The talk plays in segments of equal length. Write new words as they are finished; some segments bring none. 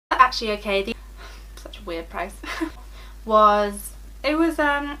actually okay. Such a weird price.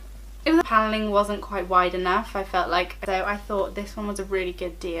 The paneling wasn't quite wide enough, I felt like, so I thought this one was a really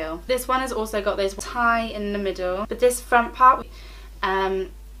good deal. This one has also got those tie in the middle, but this front part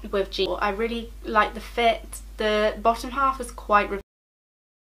with jeans, I really like the fit. The bottom half was quite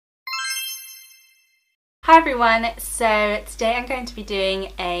Hi everyone, so today I'm going to be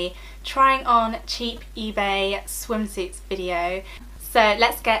doing a trying on cheap eBay swimsuits video. So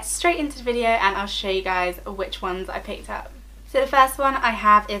let's get straight into the video and I'll show you guys which ones I picked up. So the first one I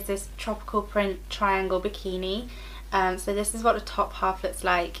have is this tropical print triangle bikini. So this is what the top half looks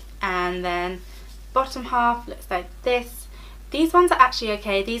like, and then bottom half looks like this. These ones are actually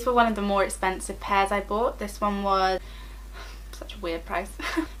okay. These were one of the more expensive pairs I bought. This one was such a weird price.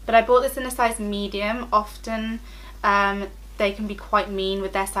 But I bought this in a size medium. Often they can be quite mean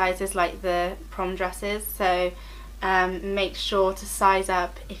with their sizes, like the prom dresses, so make sure to size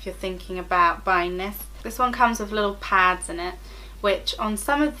up if you're thinking about buying this. This one comes with little pads in it, which on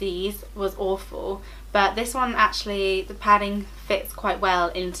some of these was awful, but this one actually, the padding fits quite well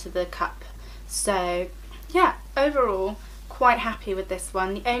into the cup. So yeah, overall quite happy with this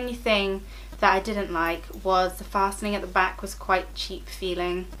one. The only thing that I didn't like was the fastening at the back was quite cheap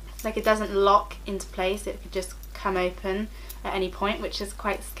feeling. Like it doesn't lock into place, it could just come open at any point, which is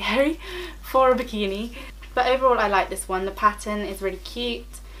quite scary for a bikini. But overall I like this one. The pattern is really cute.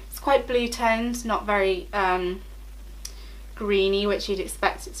 It's quite blue toned, not very greeny, which you'd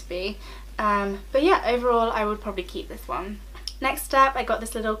expect it to be. But yeah, overall I would probably keep this one. Next up I got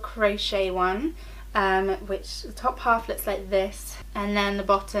this little crochet one, which the top half looks like this and then the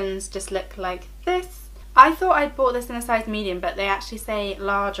bottoms just look like this. I thought I'd bought this in a size medium, but they actually say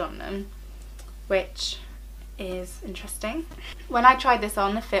large on them, which is interesting. When I tried this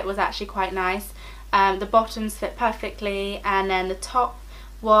on, the fit was actually quite nice. The bottoms fit perfectly, and then the top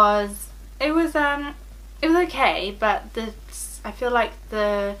was okay, but I feel like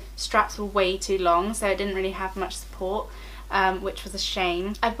the straps were way too long, so it didn't really have much support, which was a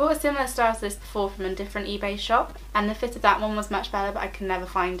shame. I bought a similar style to this before from a different eBay shop, and the fit of that one was much better, but I can never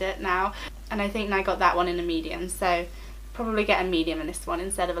find it now. And I think I got that one in a medium, so probably get a medium in this one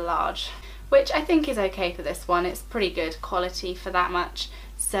instead of a large, which I think is okay for this one. It's pretty good quality for that much,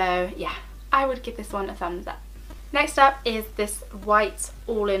 so yeah, I would give this one a thumbs up. Next up is this white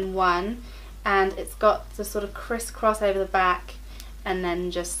all-in-one, and it's got the sort of crisscross over the back and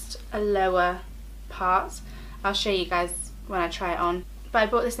then just a lower part. I'll show you guys when I try it on. But I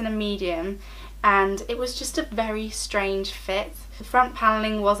bought this in a medium and it was just a very strange fit. The front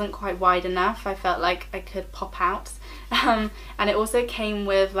paneling wasn't quite wide enough. I felt like I could pop out. And it also came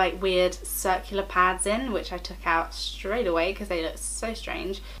with like weird circular pads in, which I took out straight away because they looked so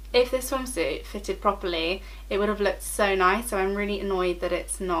strange. If this swimsuit fitted properly, it would have looked so nice, so I'm really annoyed that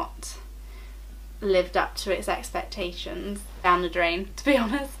it's not lived up to its expectations. Down the drain, to be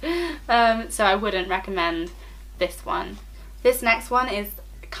honest. So I wouldn't recommend this one. This next one is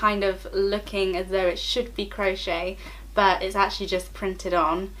kind of looking as though it should be crochet, but it's actually just printed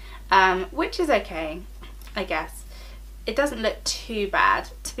on, which is okay, I guess. It doesn't look too bad.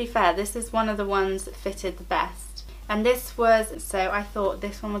 To be fair, this is one of the ones that fitted the best. And this was, so I thought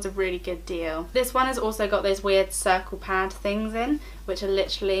this one was a really good deal. This one has also got those weird circle pad things in, which are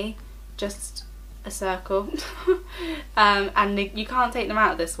literally just a circle. And you can't take them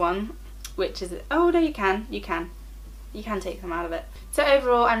out of this one, which is, oh no, you can take them out of it. So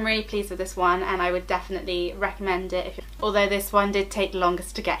overall I'm really pleased with this one, and I would definitely recommend it, although this one did take the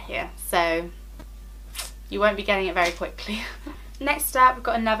longest to get here, so you won't be getting it very quickly. Next up, we've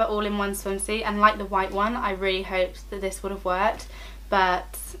got another all-in-one swimsuit, and like the white one, I really hoped that this would have worked,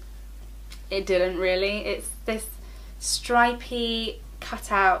 but it didn't really. It's this stripy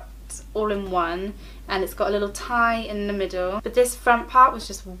cutout all-in-one, and it's got a little tie in the middle, but this front part was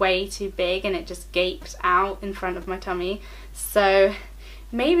just way too big and it just gaped out in front of my tummy, so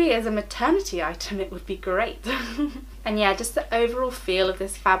maybe as a maternity item it would be great. And yeah, just the overall feel of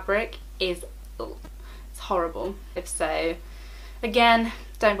this fabric is it's horrible. If so, again,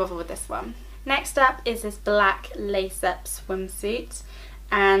 don't bother with this one. Next up is this black lace-up swimsuit,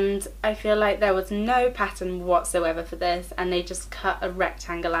 and I feel like there was no pattern whatsoever for this, and they just cut a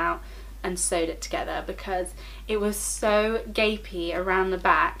rectangle out and sewed it together because it was so gapey around the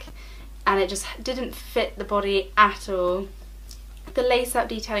back and it just didn't fit the body at all. The lace-up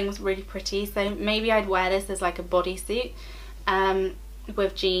detailing was really pretty, so maybe I'd wear this as like a bodysuit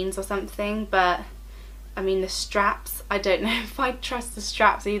with jeans or something, but I mean the straps, I don't know if I'd trust the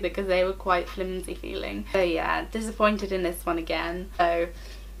straps either because they were quite flimsy feeling. So yeah, disappointed in this one again. So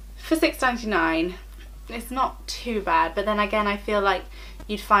for $6.99 it's not too bad, but then again I feel like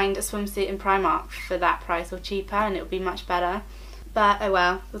you'd find a swimsuit in Primark for that price or cheaper, and it would be much better. But oh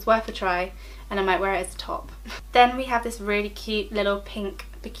well, it was worth a try, and I might wear it as a top. Then we have this really cute little pink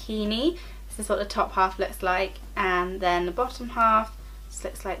bikini. This is what the top half looks like, and then the bottom half just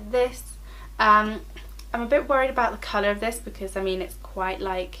looks like this. I'm a bit worried about the colour of this because I mean it's quite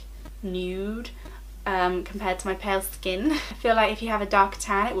like nude compared to my pale skin. I feel like if you have a darker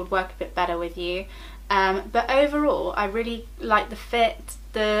tan it would work a bit better with you. But overall I really like the fit.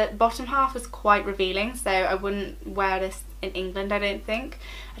 The bottom half was quite revealing, so I wouldn't wear this in England, I don't think.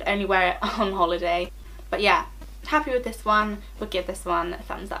 I'd only wear it on holiday. But yeah, happy with this one, would give this one a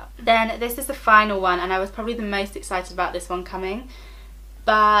thumbs up. Then this is the final one, and I was probably the most excited about this one coming,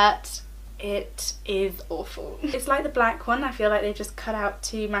 but it is awful. It's like the black one. I feel like they've just cut out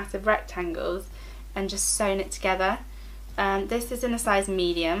two massive rectangles and just sewn it together. This is in a size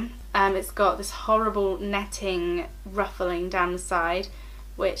medium. It's got this horrible netting ruffling down the side,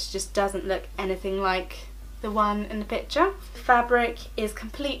 which just doesn't look anything like the one in the picture. The fabric is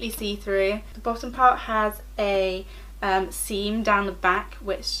completely see-through. The bottom part has a seam down the back,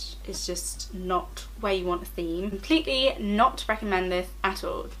 which is just not where you want a seam. Completely not recommend this at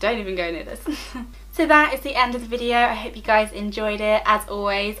all. Don't even go near this. So that is the end of the video. I hope you guys enjoyed it as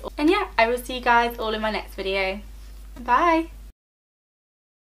always. And yeah, I will see you guys all in my next video. Bye!